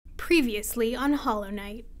Previously on Hollow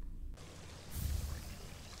Knight.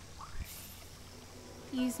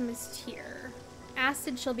 Use mist here.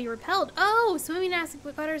 Acid shall be repelled. Oh, swimming in acid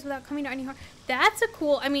waters without coming to any harm. That's a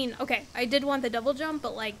cool, I mean, okay, I did want the double jump,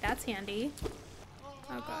 but like, that's handy.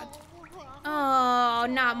 Oh god. Oh,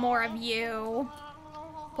 not more of you.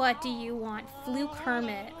 What do you want? Fluke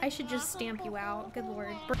Hermit. I should just stamp you out. Good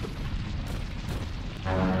lord.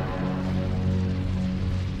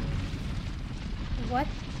 What?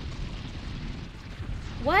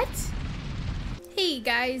 What? Hey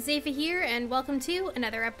guys, Zepha here, and welcome to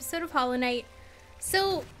another episode of Hollow Knight.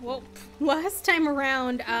 So, well, last time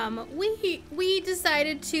around, we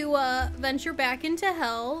decided to venture back into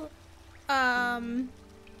hell, and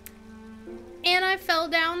I fell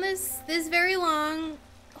down this very long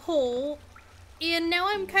hole, and now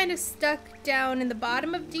I'm kind of stuck down in the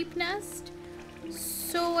bottom of Deepnest.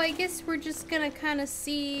 So I guess we're just gonna kind of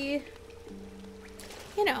see,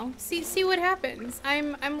 you know, see what happens.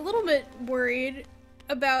 I'm a little bit worried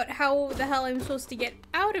about how the hell I'm supposed to get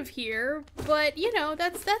out of here, but you know,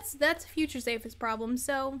 that's future Zepha's problem.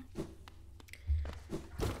 So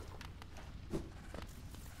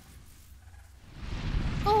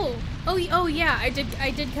oh yeah, I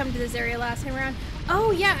did come to this area last time around.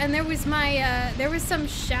 Oh yeah, and there was my there was some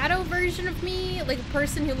shadow version of me, like a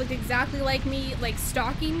person who looked exactly like me, like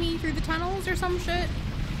stalking me through the tunnels or some shit.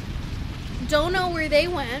 Don't know where they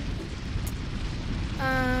went.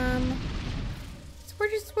 So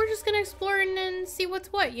we're just gonna explore and see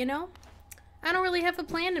what's what, you know? I don't really have a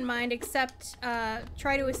plan in mind except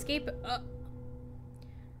try to escape.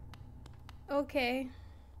 Okay.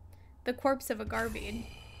 The corpse of a Garvine.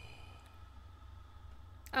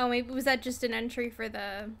 Oh, maybe was that just an entry for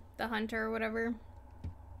the hunter or whatever?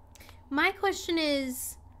 My question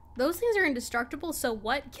is, those things are indestructible, so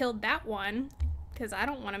what killed that one? Because I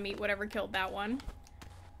don't want to meet whatever killed that one.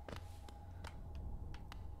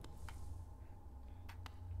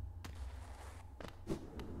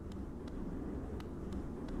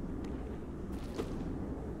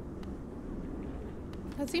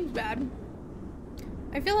 That seems bad.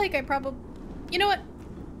 I feel like I probably... You know what?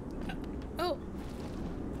 Oh.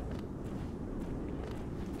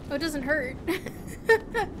 Oh, it doesn't hurt.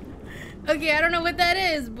 Okay, I don't know what that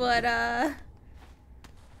is, but,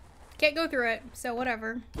 can't go through it, so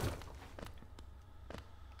whatever. Is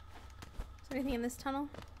there anything in this tunnel?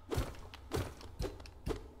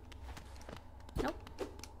 Nope.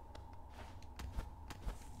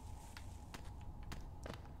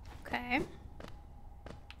 Okay.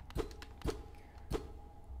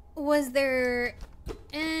 Was there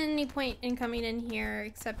any point in coming in here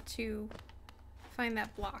except to find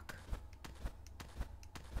that block?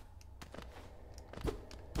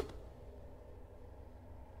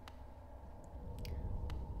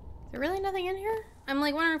 Is there really nothing in here? I'm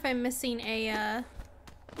like wondering if I'm missing a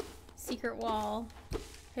secret wall,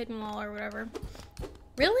 hidden wall or whatever.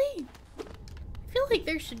 Really? I feel like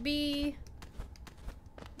there should be...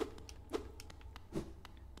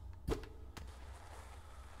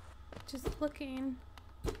 Just looking.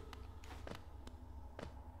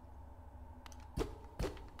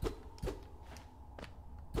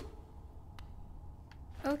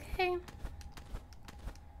 Okay.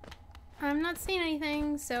 I'm not seeing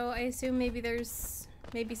anything, so I assume maybe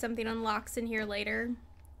something unlocks in here later.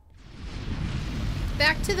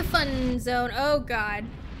 Back to the fun zone. Oh god.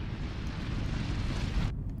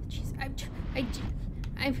 Jeez,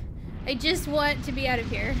 I just want to be out of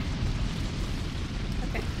here.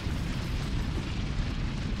 Okay.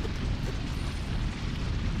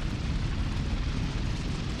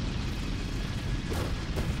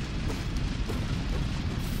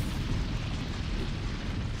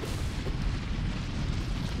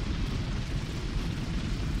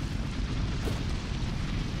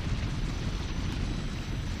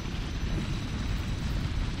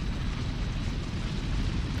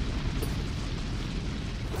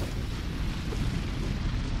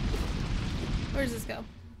 Where does this go?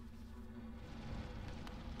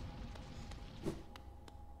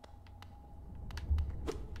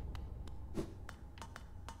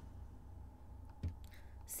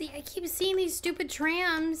 See, I keep seeing these stupid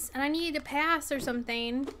trams, and I need to pass or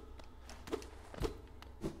something.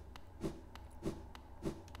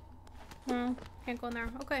 Can't go in there.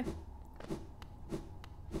 Okay.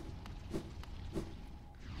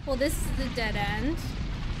 Well, this is the dead end.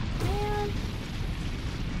 Man.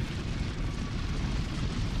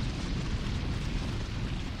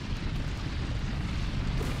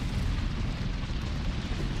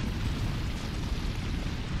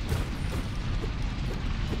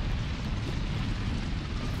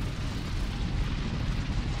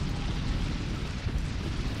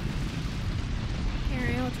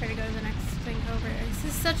 try to go to the next thing over. This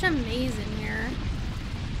is such a maze in here.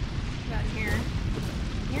 About here.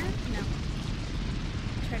 Here? No.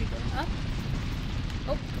 Try to go up.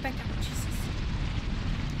 Oh, go back down. Jesus.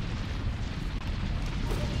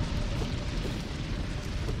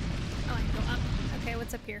 Oh, I can go up. Okay,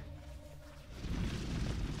 what's up here?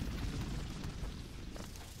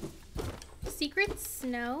 Secrets?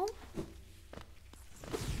 No.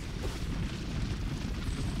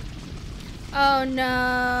 Oh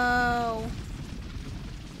no.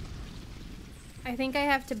 I think I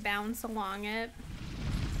have to bounce along it.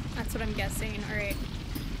 That's what I'm guessing. Alright.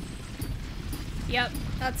 Yep,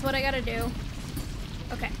 that's what I gotta do.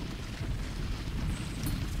 Okay.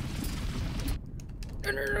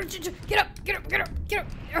 Get up! Get up! Get up! Get up!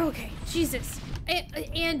 Okay, Jesus.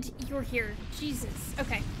 And you're here. Jesus.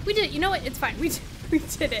 Okay. We did it. You know what? It's fine. We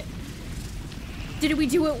did it. Did we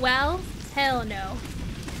do it well? Hell no.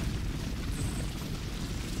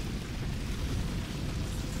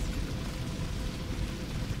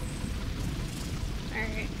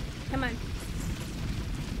 Alright. Come on.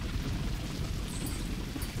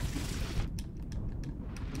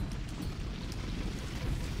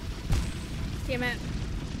 Damn it.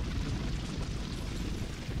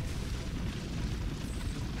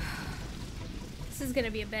 This is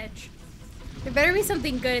gonna be a bitch. There better be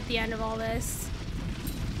something good at the end of all this.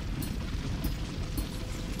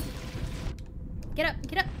 Get up,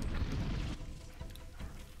 get up.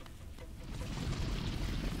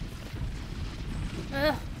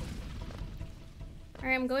 Ugh.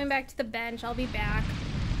 Alright, I'm going back to the bench. I'll be back.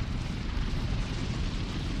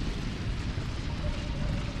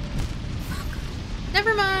 Fuck.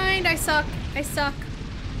 Never mind. I suck. I suck.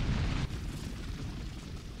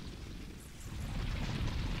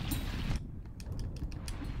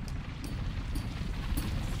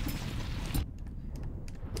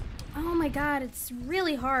 Oh my god, it's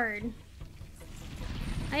really hard.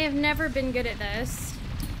 I have never been good at this.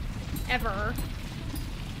 Ever.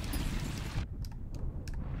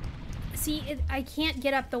 See, I can't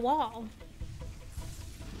get up the wall.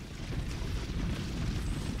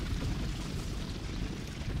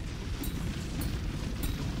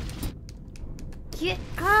 Get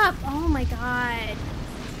up! Oh my god.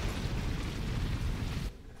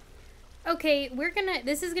 Okay,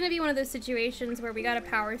 this is gonna be one of those situations where we gotta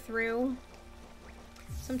power through.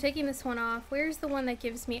 So I'm taking this one off. Where's the one that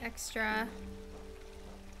gives me extra?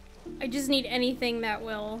 I just need anything that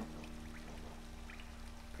will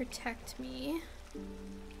protect me.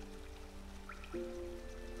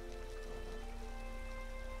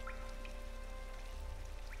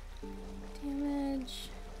 Damage.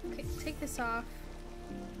 Okay, take this off.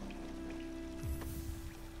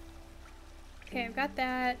 Okay, I've got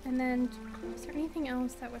that, and then is there anything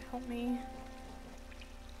else that would help me?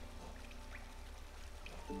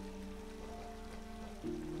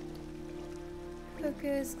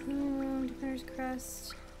 Focus, clean wound, defender's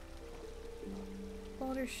crest,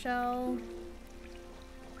 boulder shell.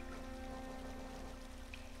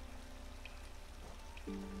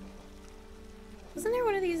 Wasn't there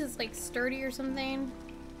one of these that's like sturdy or something?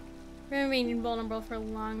 Remaining vulnerable for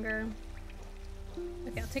longer.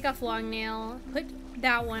 Okay, I'll take off long nail, put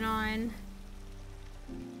that one on.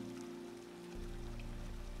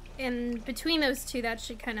 And between those two, that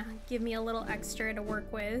should kind of give me a little extra to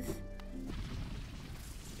work with.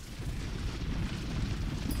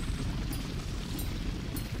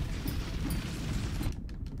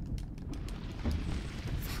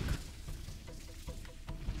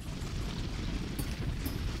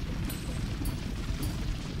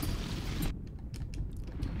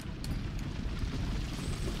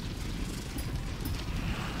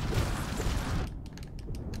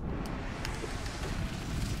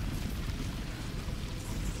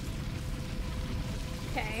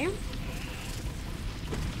 Okay.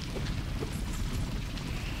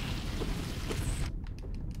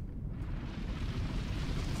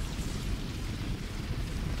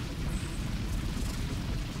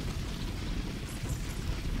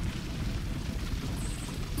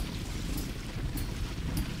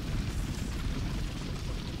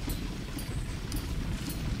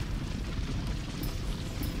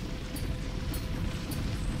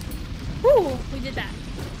 Woo! We did that.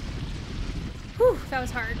 Whew, that was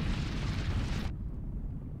hard.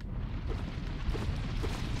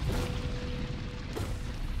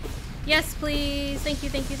 Yes, please. Thank you,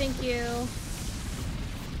 thank you, thank you.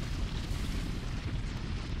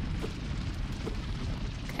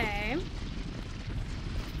 Okay.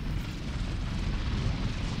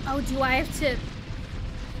 Oh, do I have to...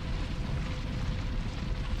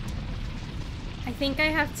 I think I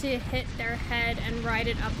have to hit their head and ride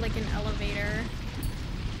it up like an elevator.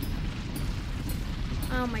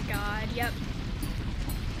 Oh my god, yep.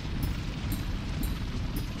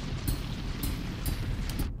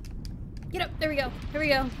 Get up, there we go. Here we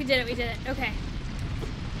go. We did it, we did it. Okay.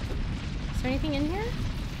 Is there anything in here?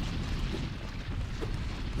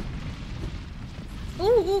 Ooh,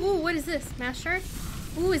 ooh, ooh, what is this? Mass shard?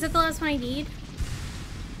 Ooh, is that the last one I need?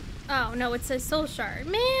 Oh, no, it says soul shard.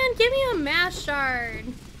 Man, give me a mass shard.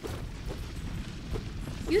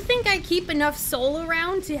 You think I keep enough soul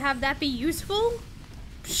around to have that be useful?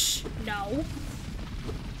 Psh, no.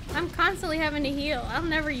 I'm constantly having to heal. I'll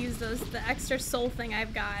never use the extra soul thing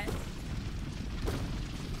I've got.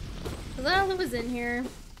 Is that all that was in here?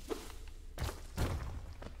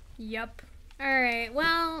 Yup. Alright,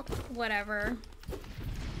 well, whatever.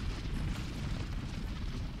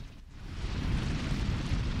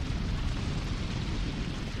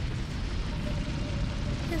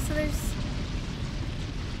 Yeah, so there's...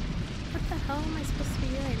 What the hell am I supposed to be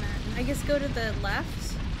doing then? I guess go to the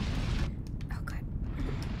left? Oh, God.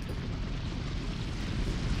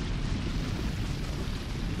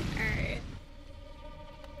 Alright.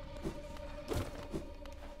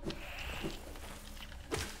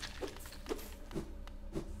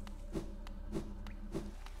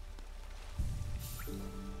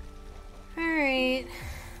 Alright.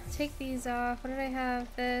 Take these off. What did I have?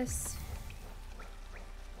 This.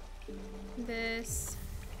 This.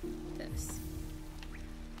 This.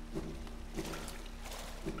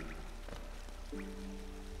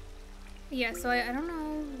 Yeah, so I don't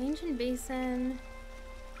know. Ancient basin.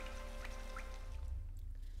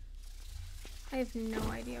 I have no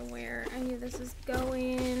idea where any of this is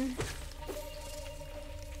going.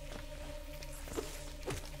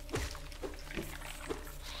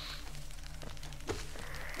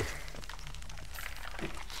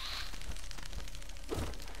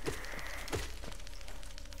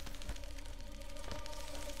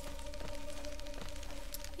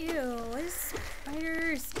 Ew, there's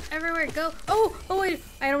spiders everywhere. Go. Oh, oh wait.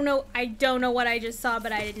 I don't know what I just saw,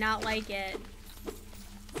 but I did not like it.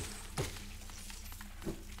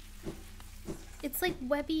 It's like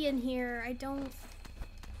webby in here. I don't...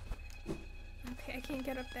 Okay, I can't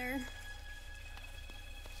get up there.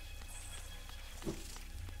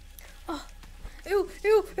 Oh, ew,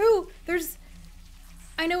 ew, ew. There's...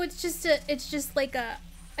 I know it's just like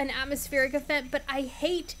an atmospheric effect, but I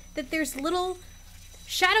hate that there's little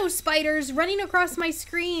shadow spiders running across my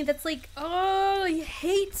screen. That's like, oh, I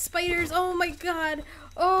hate spiders. Oh my god.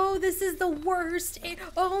 Oh, this is the worst.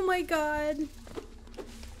 Oh my god.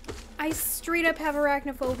 I straight up have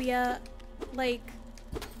arachnophobia. Like,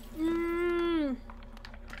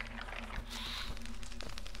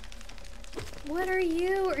 What are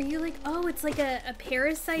you? Are you like, oh, it's like a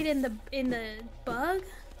parasite in the bug?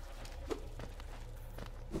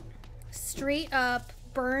 Straight up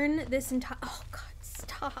burn this entire, oh god,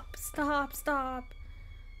 stop, stop, stop.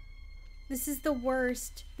 This is the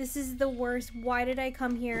worst. This is the worst. Why did I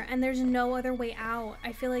come here? And there's no other way out.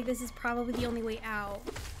 I feel like this is probably the only way out.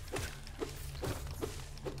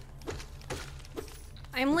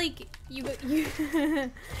 I'm like, you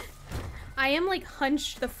I am like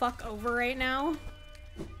hunched the fuck over right now.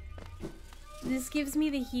 This gives me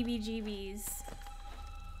the heebie-jeebies.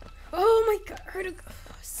 Oh my god,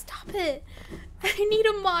 stop it. I need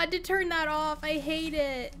a mod to turn that off. I hate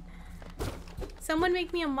it. Someone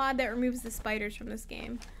make me a mod that removes the spiders from this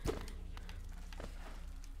game.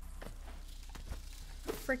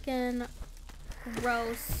 Frickin'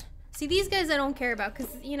 gross. See, these guys I don't care about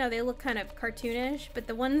because, you know, they look kind of cartoonish, but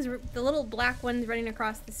the ones, the little black ones running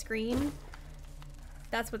across the screen,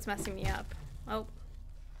 that's what's messing me up. Oh.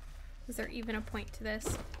 Is there even a point to this?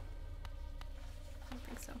 I don't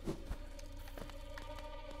think so.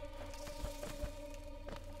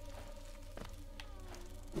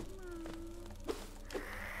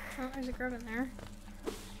 Oh, there's a grub in there.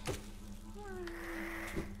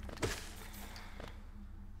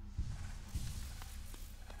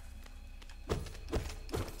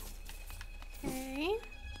 Okay.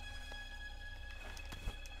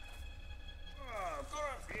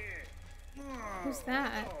 Who's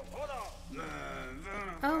that?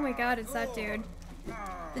 Oh my god, it's that dude.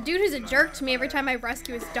 The dude who's a jerk to me every time I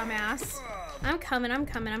rescue his dumbass. I'm coming, I'm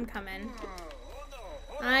coming, I'm coming.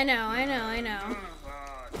 I know, I know, I know.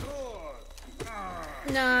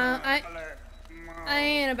 Nah, I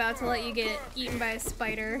ain't about to let you get eaten by a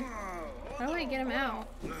spider. How do I get him out?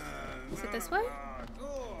 Is it this way?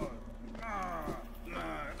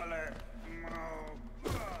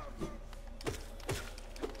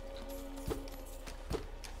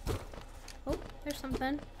 Oh, there's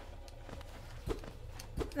something.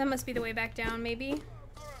 That must be the way back down, maybe.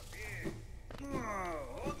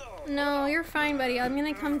 No, you're fine, buddy. I'm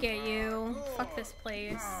gonna come get you. Fuck this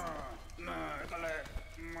place.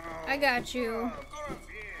 I got you.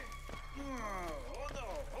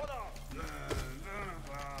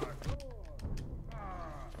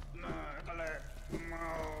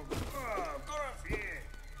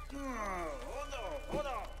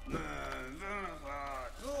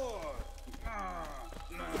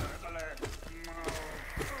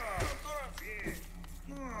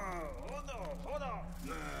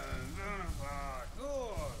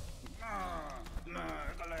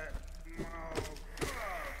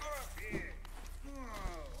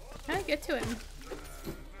 How do I get to him?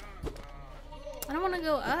 I don't want to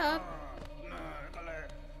go up.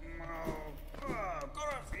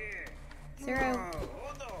 0.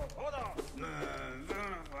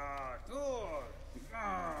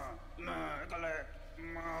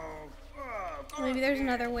 Maybe there's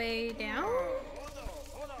another way down?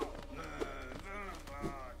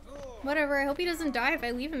 Whatever, I hope he doesn't die if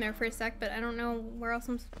I leave him there for a sec, but I don't know where else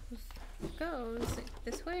I'm supposed to go. Is it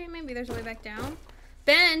this way? Maybe there's a way back down.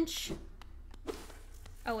 Bench!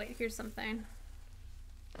 Oh wait, here's something.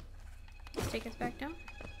 Let's take us back down.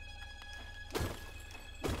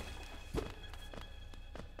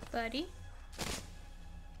 Buddy.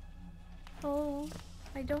 Oh,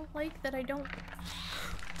 I don't like that I don't...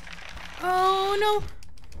 Oh no!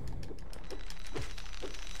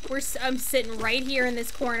 I'm sitting right here in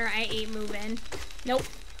this corner. I ain't moving. Nope.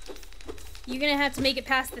 You're gonna have to make it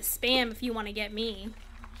past the spam if you want to get me.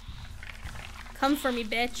 Come for me,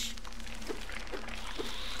 bitch.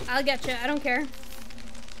 I'll get you. I don't care.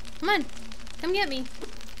 Come on. Come get me.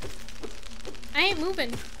 I ain't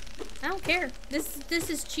moving. I don't care. This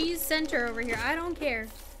is cheese center over here. I don't care.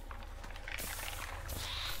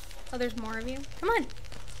 Oh, there's more of you. Come on.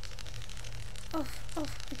 Oh,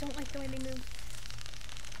 I don't like the way they move.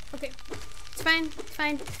 Okay. It's fine. It's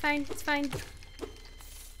fine. It's fine. It's fine.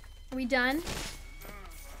 Are we done?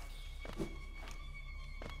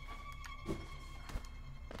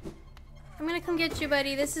 I'm gonna come get you,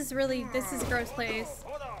 buddy. This is a gross place.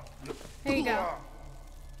 There you go.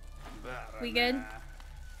 We good?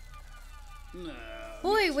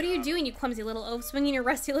 Boy, what are you doing, you clumsy little oaf, swinging your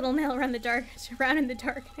rusty little nail around in the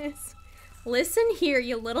darkness? Listen here,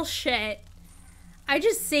 you little shit. I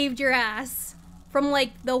just saved your ass from,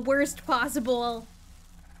 like, the worst possible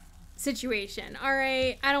situation.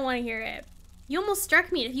 Alright, I don't want to hear it. You almost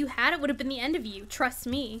struck me, and if you had, it would have been the end of you. Trust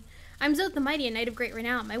me. I'm Zote the Mighty, a knight of great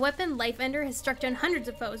renown. My weapon, Life Ender, has struck down hundreds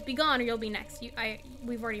of foes. Be gone, or you'll be next.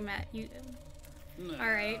 We've already met.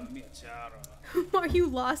 Alright. Are you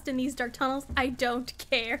lost in these dark tunnels? I don't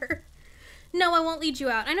care. No, I won't lead you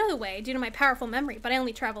out. I know the way, due to my powerful memory, but I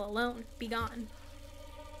only travel alone. Be gone.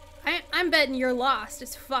 I'm betting you're lost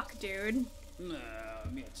as fuck, dude.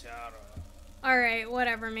 Alright,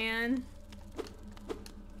 whatever, man.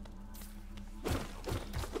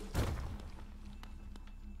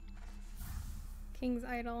 King's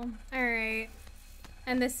Idol. Alright.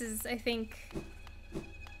 And this is, I think...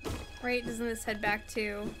 Right? Doesn't this head back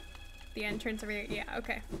to the entrance over here? Yeah,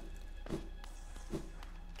 okay.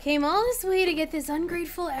 Came all this way to get this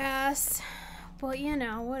ungrateful ass. But, you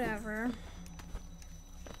know, whatever.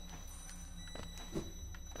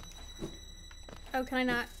 Oh, can I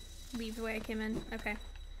not leave the way I came in? Okay.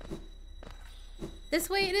 This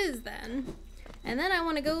way it is, then. And then I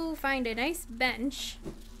want to go find a nice bench.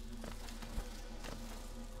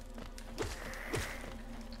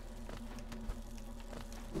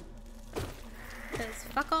 Because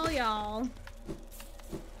fuck all y'all.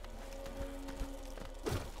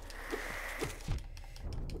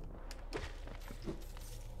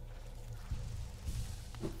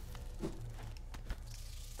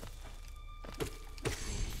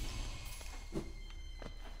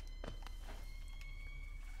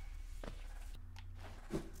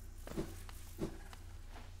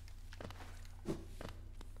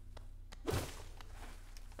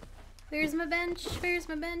 Where's my bench? Where's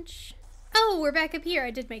my bench? Oh, we're back up here.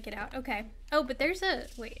 I did make it out. Okay. Oh, but there's a...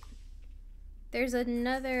 Wait. There's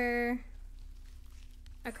another...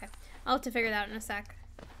 Okay. I'll have to figure that out in a sec.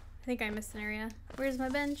 I think I missed an area. Where's my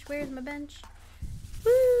bench? Where's my bench?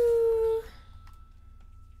 Woo!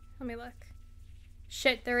 Let me look.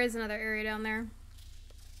 Shit, there is another area down there.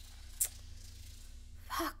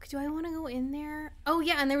 Fuck, do I want to go in there? Oh,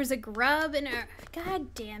 yeah, and there was a grub and a...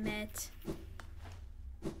 God damn it.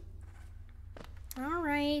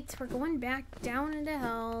 Alright, we're going back down into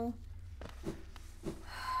hell.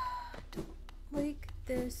 Don't like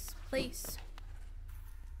this place.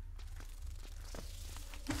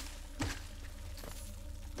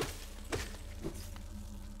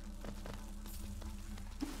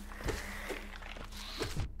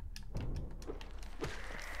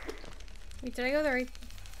 Wait, did I go the right?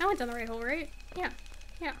 I went down the right hole, right? Yeah.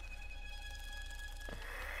 Yeah.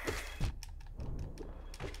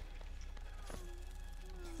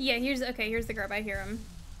 Yeah, here's the grub. I hear him.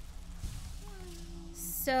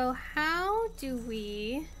 So how do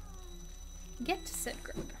we get to said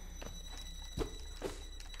grub?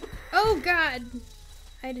 Oh God!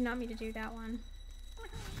 I did not mean to do that one.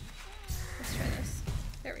 Let's try this.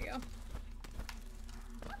 There we go.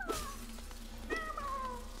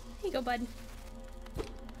 Here you go, bud. Is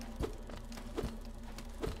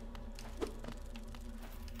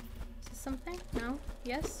this something? No?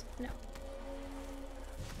 Yes? No.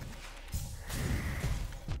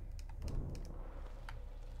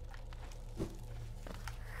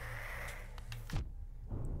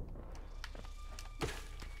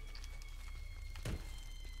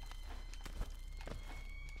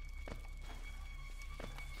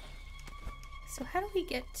 So how do we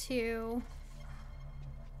get to...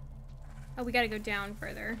 Oh, we gotta go down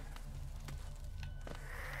further.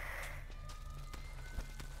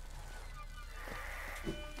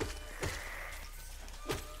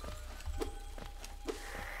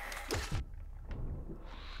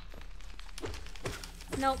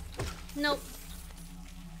 Nope. Nope.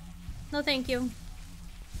 No thank you.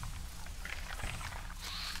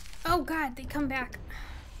 Oh God, they come back.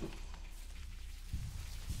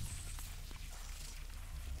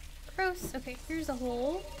 Gross. Okay, here's a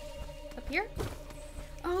hole. Up here?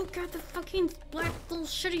 Oh God, the fucking black little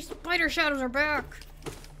shitty spider shadows are back.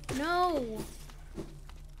 No.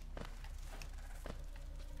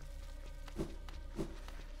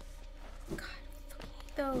 God, I fucking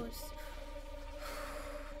hate those.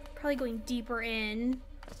 Probably going deeper in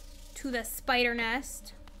to the spider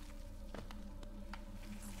nest.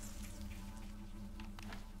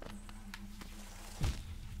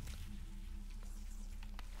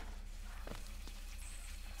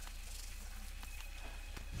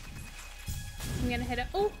 I'm gonna hit it.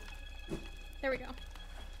 Oh, there we go.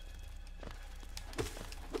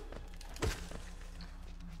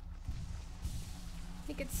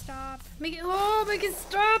 Make it stop. Make it. Oh, make it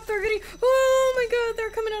stop. They're getting. Oh my God, they're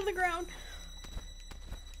coming out of the ground.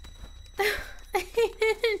 I hate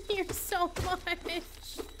it in here so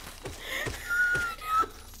much. No.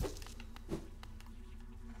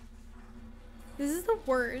 This is the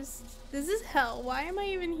worst. This is hell. Why am I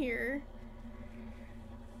even here?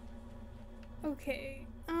 Okay,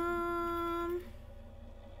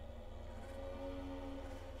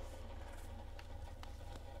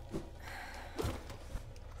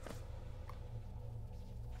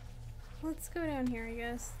 let's go down here, I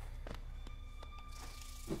guess.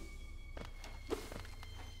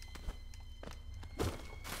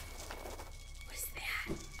 What is that?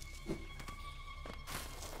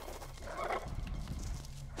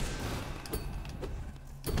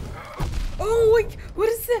 Oh, wait, what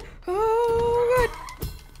is that? Oh, God.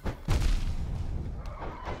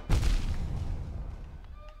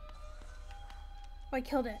 Oh, I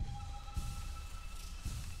killed it.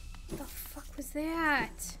 What the fuck was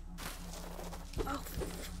that? Oh,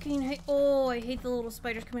 fucking oh, I hate the little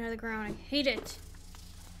spiders coming out of the ground. I hate it.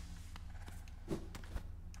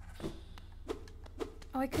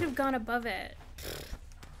 Oh, I could have gone above it.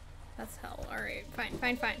 That's hell. Alright, fine,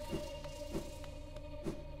 fine, fine.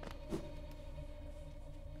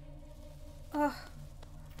 Oh,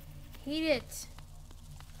 hate it.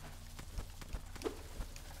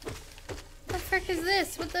 What the frick is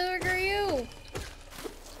this? What the frick are you?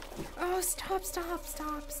 Oh, stop, stop,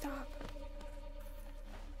 stop, stop.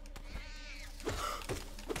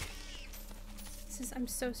 I'm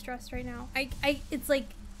so stressed right now. It's like,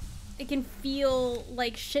 I can feel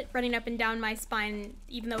like shit running up and down my spine,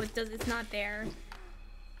 even though it's not there.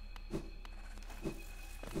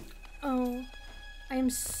 Oh, I am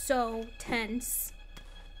so tense.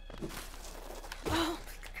 Oh,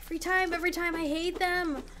 every time I hate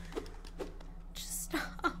them. Just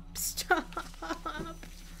stop, stop.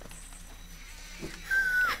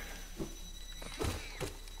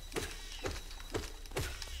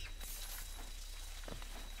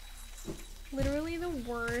 Literally the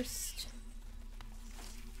worst.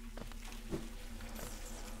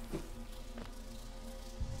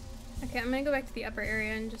 Okay, I'm gonna go back to the upper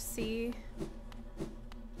area and just see.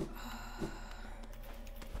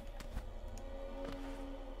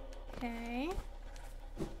 Okay.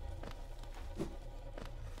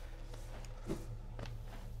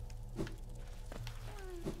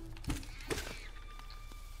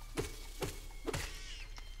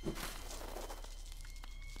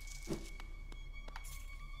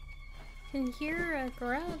 Can hear a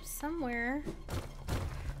grub somewhere.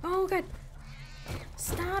 Oh God!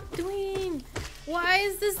 Stop doing! Why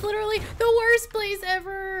is this literally the worst place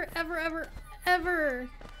ever, ever, ever, ever?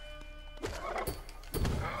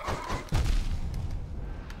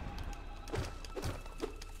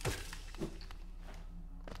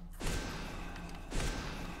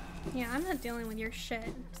 Yeah, I'm not dealing with your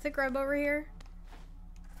shit. Is the grub over here?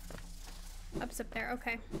 Up there,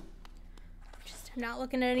 okay. Just not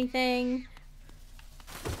looking at anything.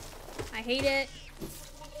 I hate it.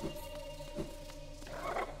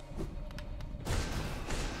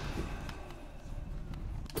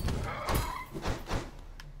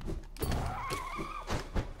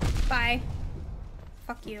 Bye.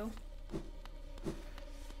 Fuck you.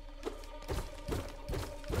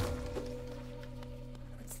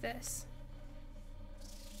 What's this?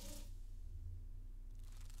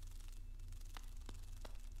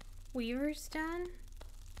 Weaver's done?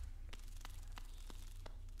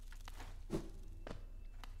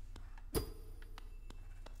 Is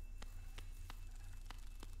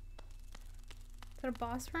that a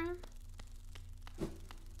boss room?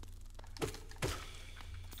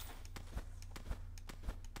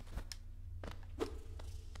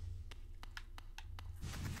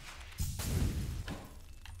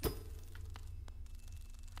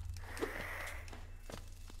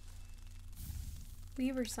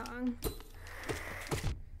 Weaver song.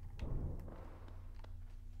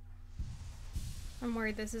 I'm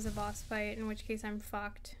worried this is a boss fight, in which case I'm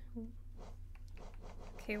fucked.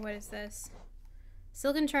 Okay, what is this?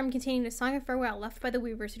 Silken charm containing a song of farewell left by the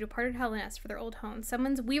weavers who departed Hallownest for their old home.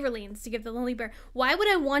 Summons weaverlings to give the lonely bear. Why would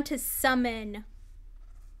I want to summon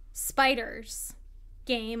spiders?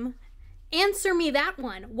 Game. Answer me that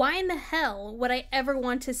one. Why in the hell would I ever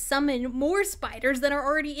want to summon more spiders that are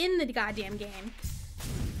already in the goddamn game?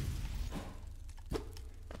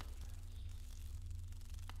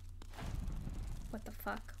 What the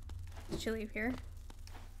fuck? Did she leave here?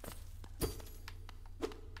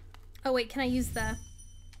 Oh wait, can I use the...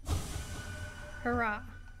 Hurrah.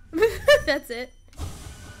 That's it.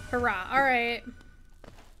 Hurrah. Alright.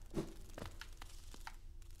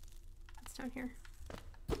 What's down here?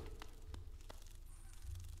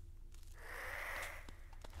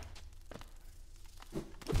 God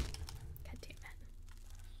damn it.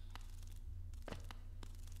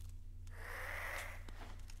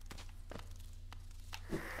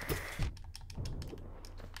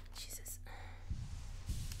 Jesus.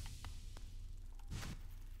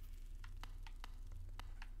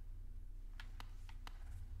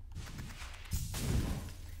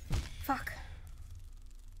 Fuck.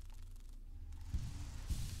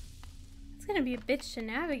 It's gonna be a bitch to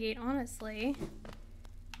navigate, honestly.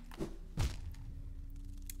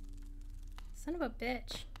 Son of a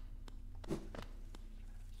bitch.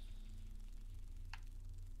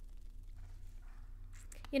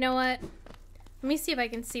 You know what? Let me see if I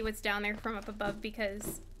can see what's down there from up above,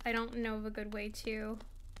 because I don't know of a good way to...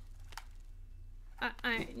 No,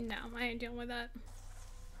 I ain't dealing with that.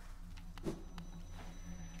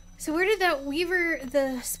 So where did that weaver,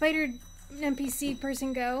 the spider NPC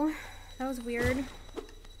person go? That was weird.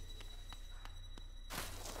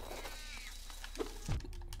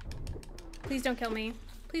 Please don't kill me.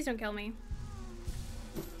 Please don't kill me.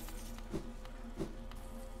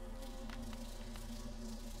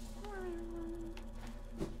 How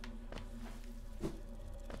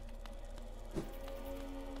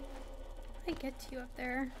did I get to you up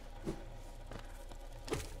there?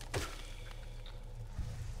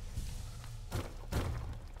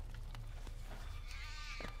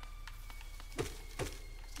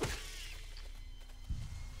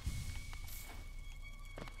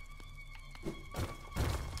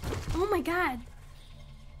 Oh my god.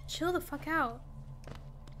 Chill the fuck out.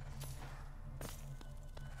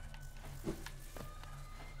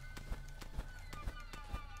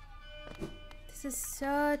 This is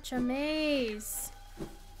such a maze.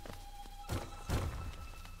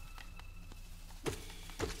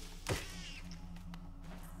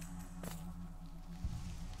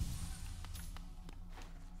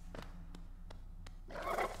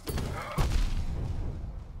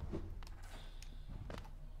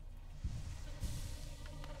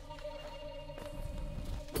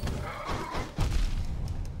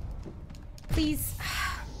 Please.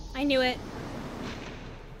 I knew it.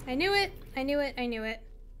 I knew it. I knew it. I knew it.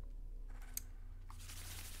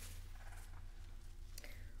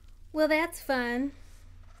 Well, that's fun.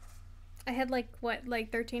 I had like, what,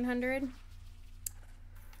 like 1,300?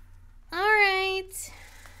 Alright.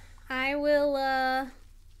 I will,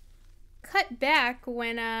 cut back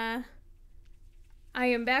when, I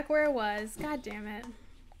am back where I was. God damn it.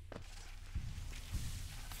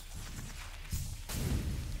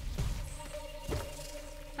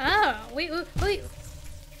 Oh. wait, wait, wait.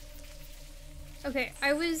 Okay,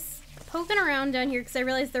 I was poking around down here because I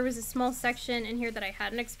realized there was a small section in here that I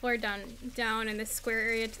hadn't explored down in this square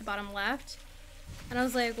area to the bottom left. And I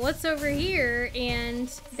was like, what's over here? And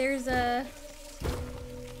there's a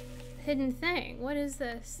hidden thing. What is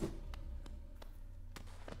this?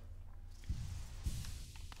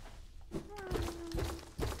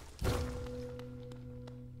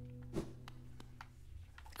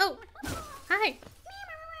 Oh, hi.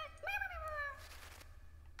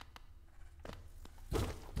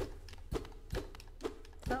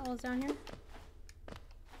 Is that all's down here?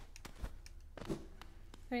 Is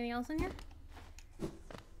there anything else in here?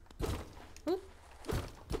 Oop.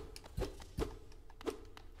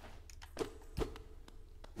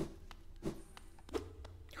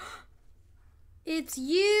 It's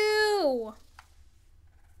you!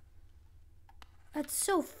 That's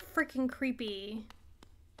so freaking creepy.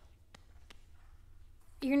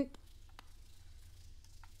 You're...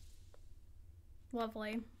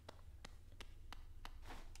 Lovely.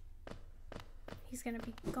 He's gonna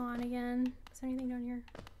be gone again. Is there anything down here?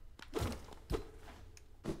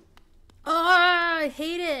 Oh, I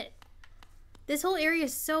hate it! This whole area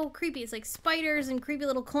is so creepy. It's like spiders and creepy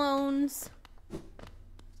little clones.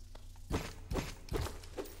 I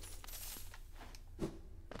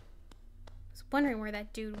was wondering where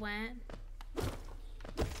that dude went.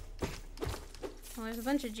 Well, there's a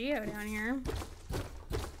bunch of geo down here.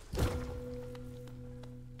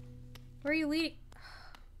 Where are you leading?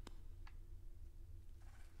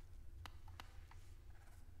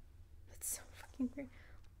 That's so fucking weird.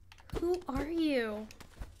 Who are you?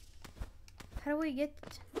 How do we get...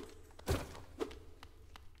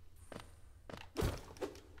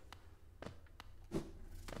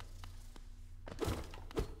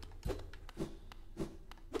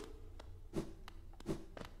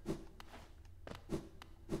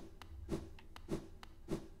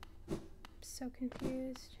 So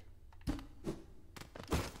confused.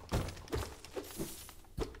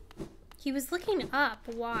 He was looking up.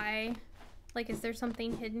 Why? Like, is there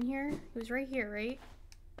something hidden here? He was right here, right?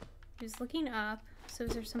 He was looking up. So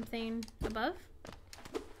is there something above?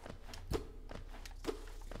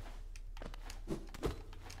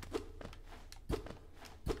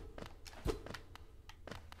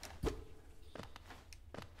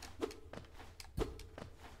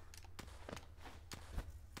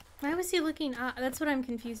 Why was he looking up? That's what I'm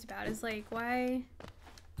confused about. Is like, why?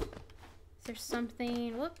 Is there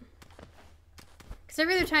something? Whoop. Because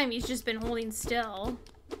every other time he's just been holding still.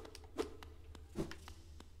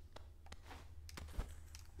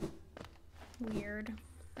 Weird.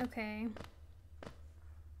 Okay.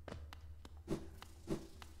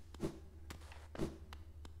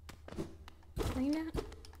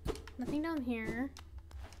 Nothing down here.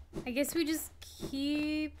 I guess we just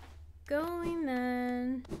keep going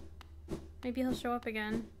then. Maybe he'll show up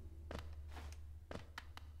again.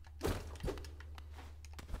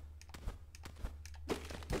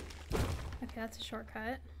 Okay, that's a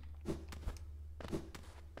shortcut.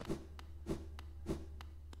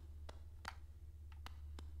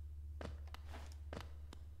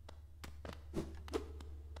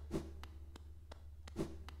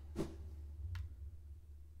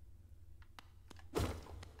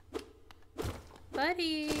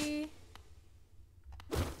 Buddy!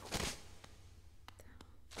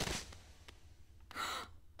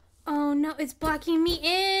 Oh no, it's blocking me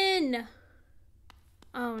in!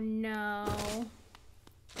 Oh no.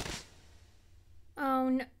 Oh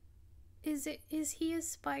no. Is he a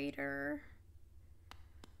spider?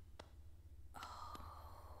 Oh.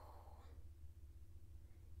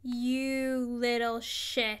 You little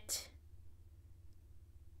shit.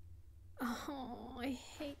 Oh, I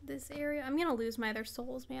hate this area. I'm gonna lose my other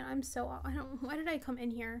souls, man. I'm so... why did I come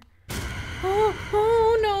in here?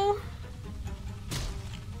 Oh no.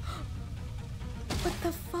 What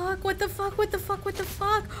the fuck? What the fuck? What the fuck? What the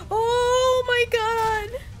fuck? Oh my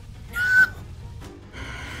god!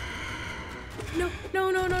 No!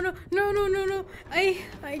 No, no, no, no, no, no, no, no. I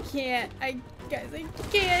can't. Guys, I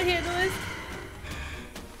can't handle this.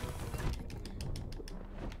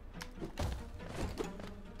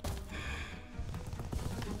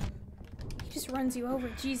 He just runs you over.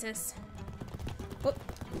 Jesus. Oh,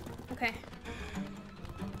 okay.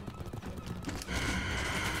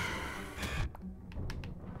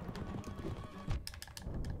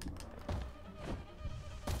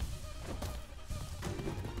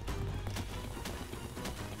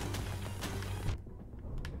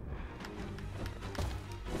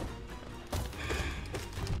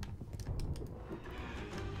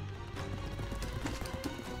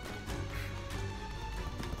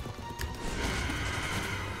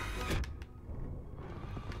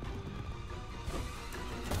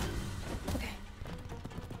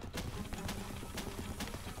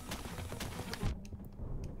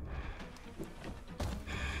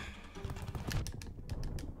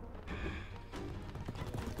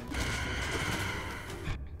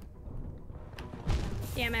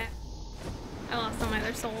 Damn it. I lost all my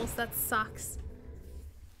other souls. That sucks.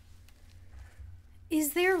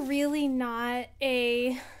 Is there really not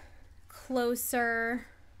a closer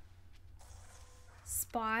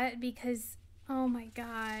spot? Because, oh my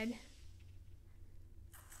god.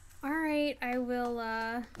 Alright, I will,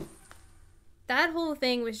 that whole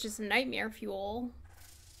thing was just nightmare fuel.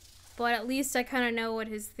 But at least I kind of know what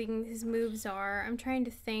his moves are. I'm trying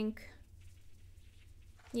to think.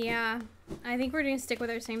 Yeah, I think we're gonna stick with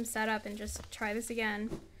our same setup and just try this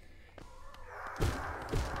again.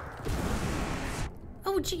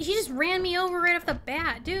 Oh, gee, he just ran me over right off the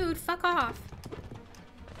bat. Dude, fuck off.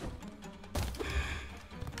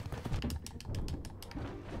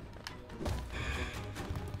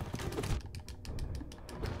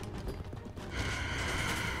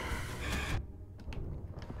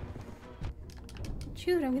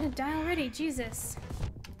 Shoot, I'm gonna die already. Jesus.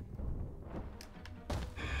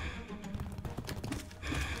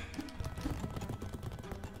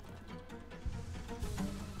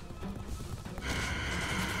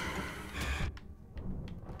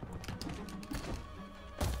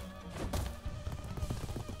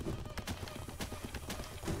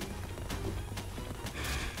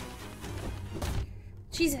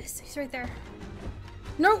 Jesus, he's right there.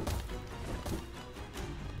 No!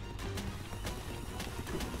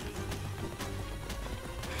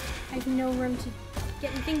 I have no room to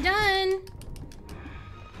get anything done.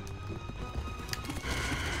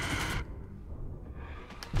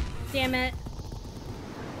 Damn it.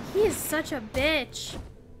 He is such a bitch.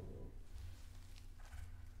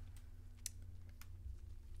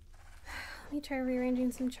 Let me try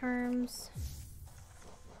rearranging some charms.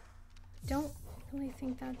 Don't really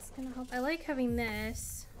think that's gonna help. I like having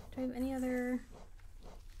this. Do I have any other...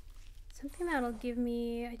 Something that'll give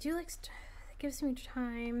me... I do like... It gives me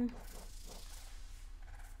time.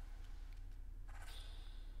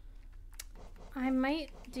 I might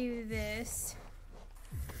do this.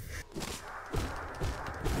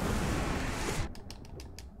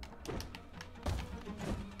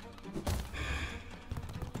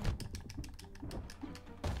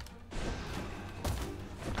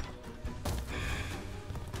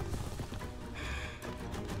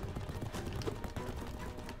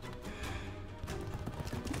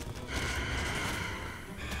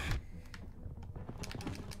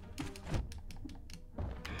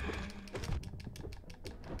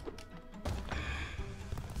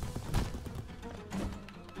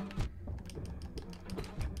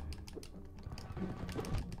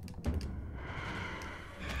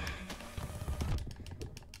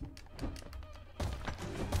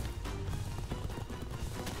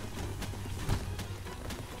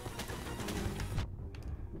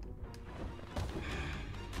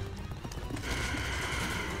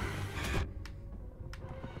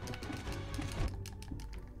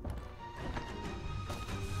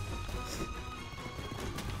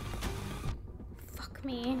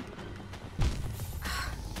 Me.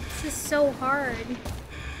 This is so hard.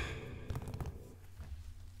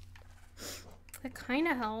 That kind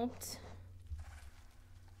of helped.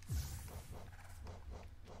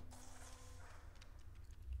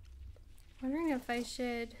 Wondering if I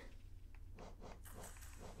should...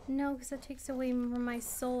 No, because that takes away from my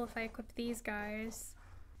soul if I equip these guys.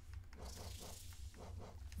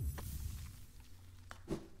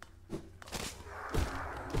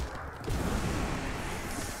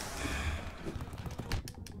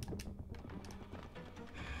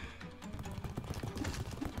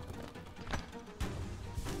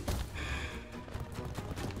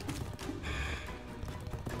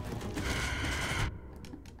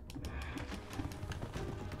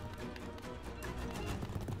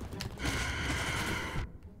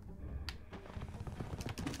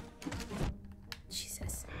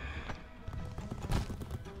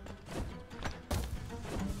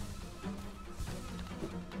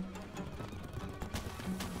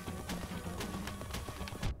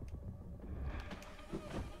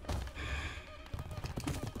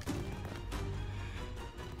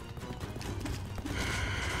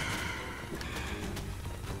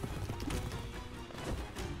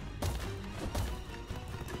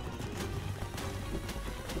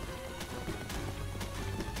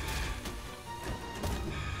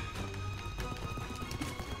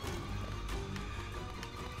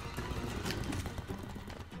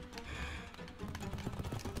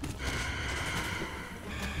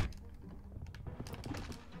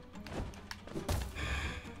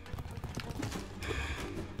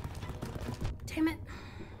 Damn it.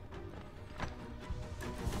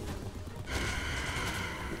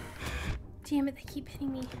 Damn it, they keep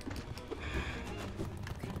hitting me. Okay.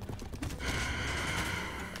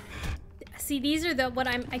 See, these are the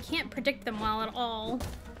I can't predict them well at all.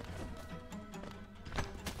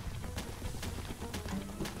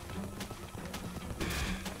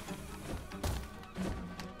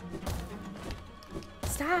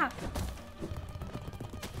 Stop.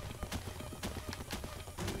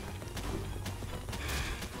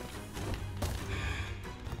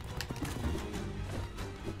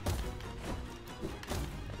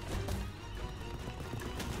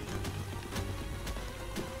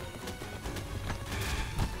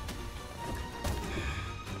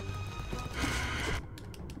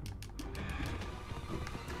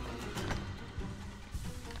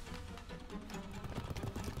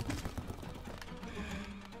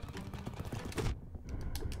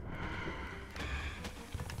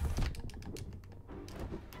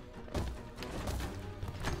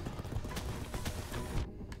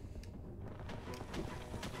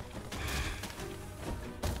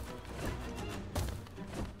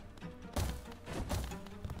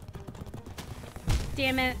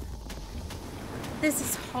 Damn it. This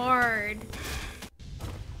is hard.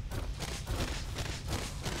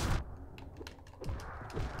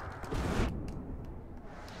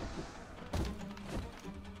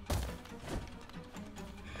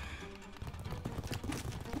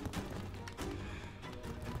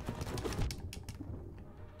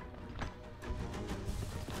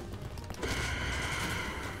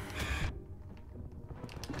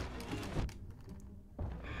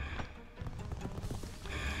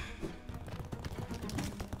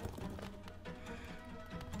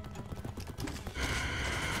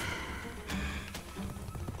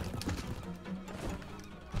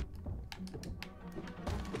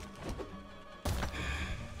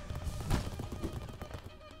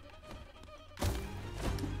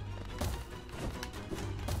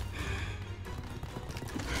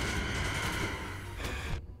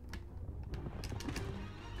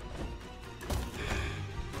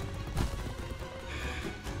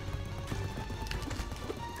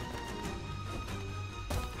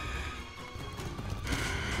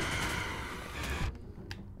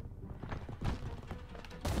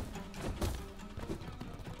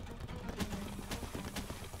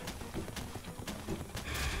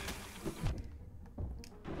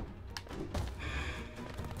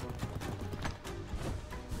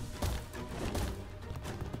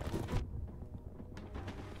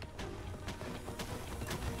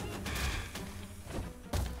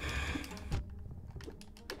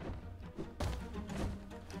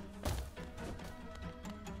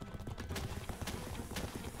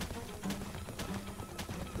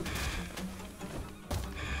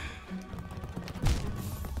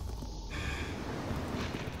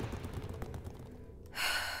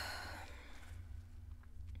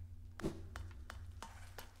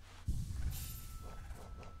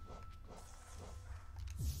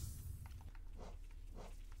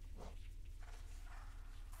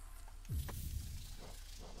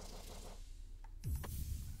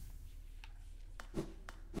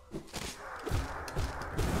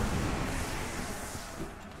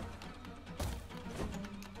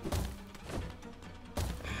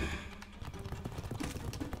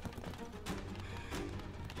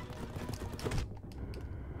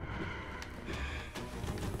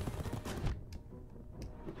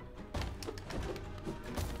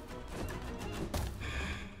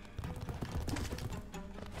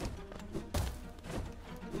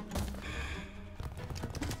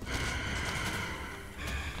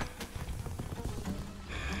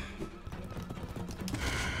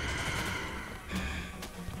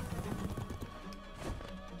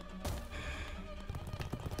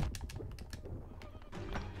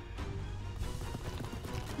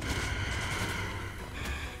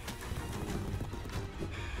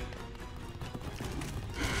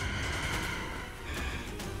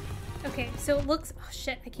 Okay, so it looks, oh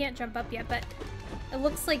shit, I can't jump up yet, but it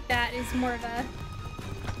looks like that is more of a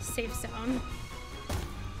safe zone.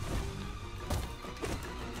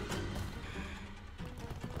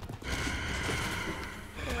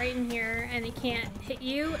 Right in here, and he can't hit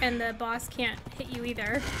you, and the boss can't hit you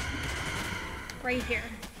either. Right here.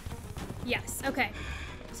 Yes, okay.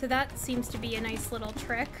 So that seems to be a nice little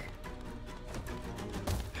trick.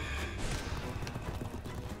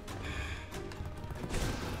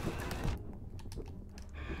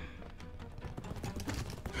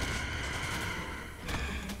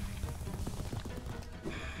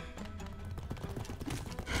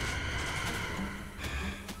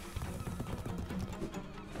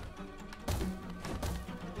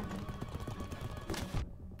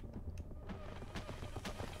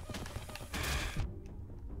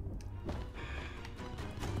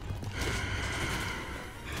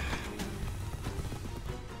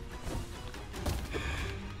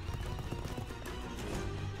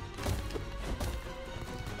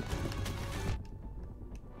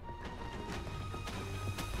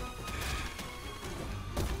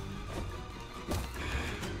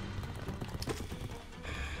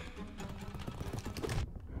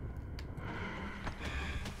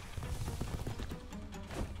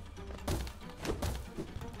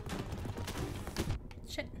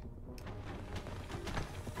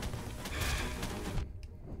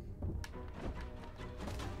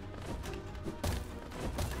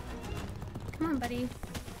 on, buddy.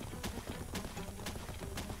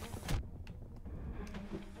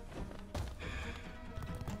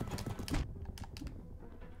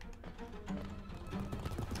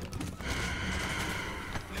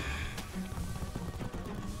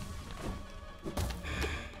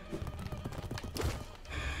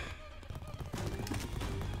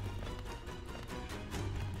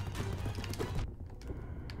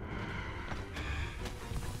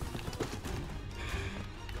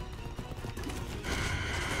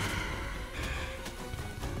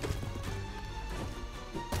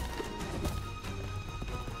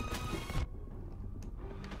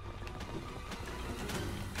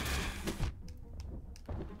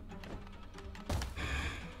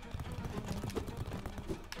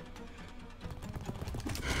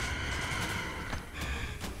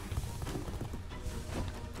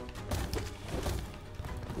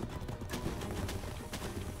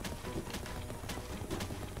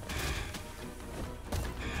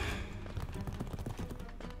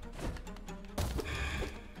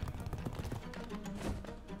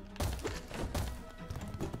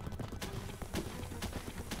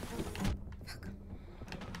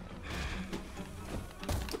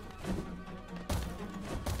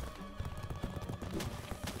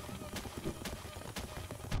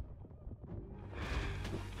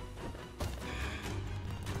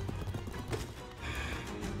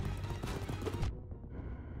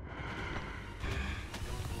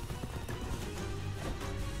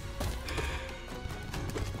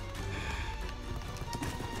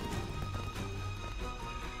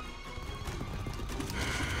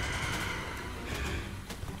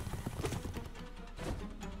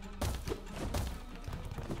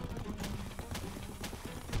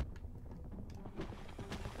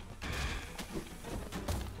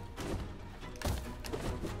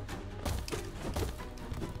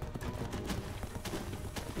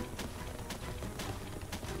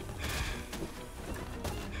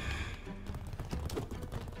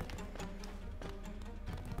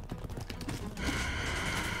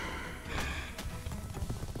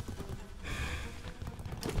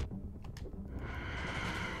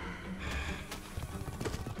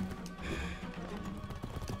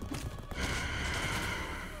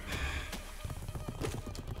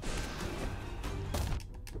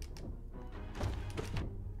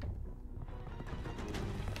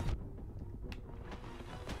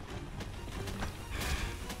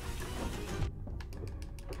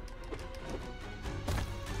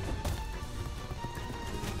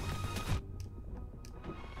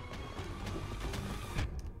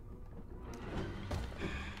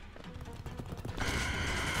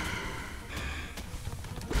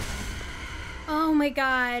 Oh my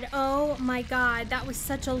god. Oh my god. That was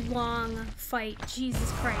such a long fight.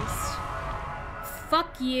 Jesus Christ.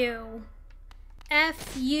 Fuck you.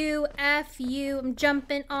 F you. F you. I'm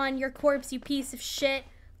jumping on your corpse, you piece of shit.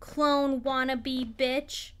 Clone wannabe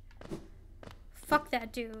bitch. Fuck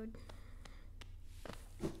that dude.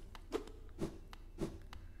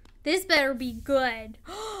 This better be good.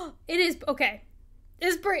 It is. Okay.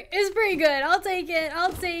 It's pretty good. I'll take it.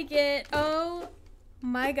 I'll take it. Oh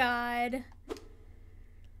my god.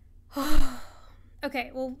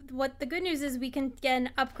 Okay, well, what the good news is we can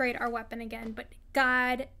again upgrade our weapon again, but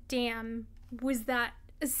god damn, was that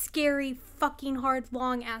a scary, fucking hard,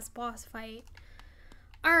 long-ass boss fight.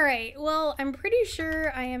 Alright, well, I'm pretty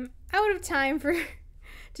sure I am out of time for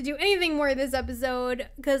to do anything more this episode,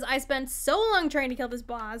 because I spent so long trying to kill this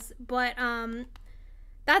boss, but,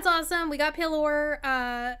 that's awesome. We got paleore.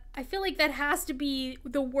 I feel like that has to be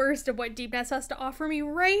the worst of what Deepnest has to offer me,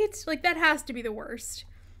 right? Like, that has to be the worst.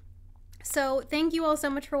 So thank you all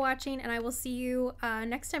so much for watching, and I will see you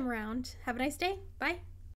next time around. Have a nice day. Bye.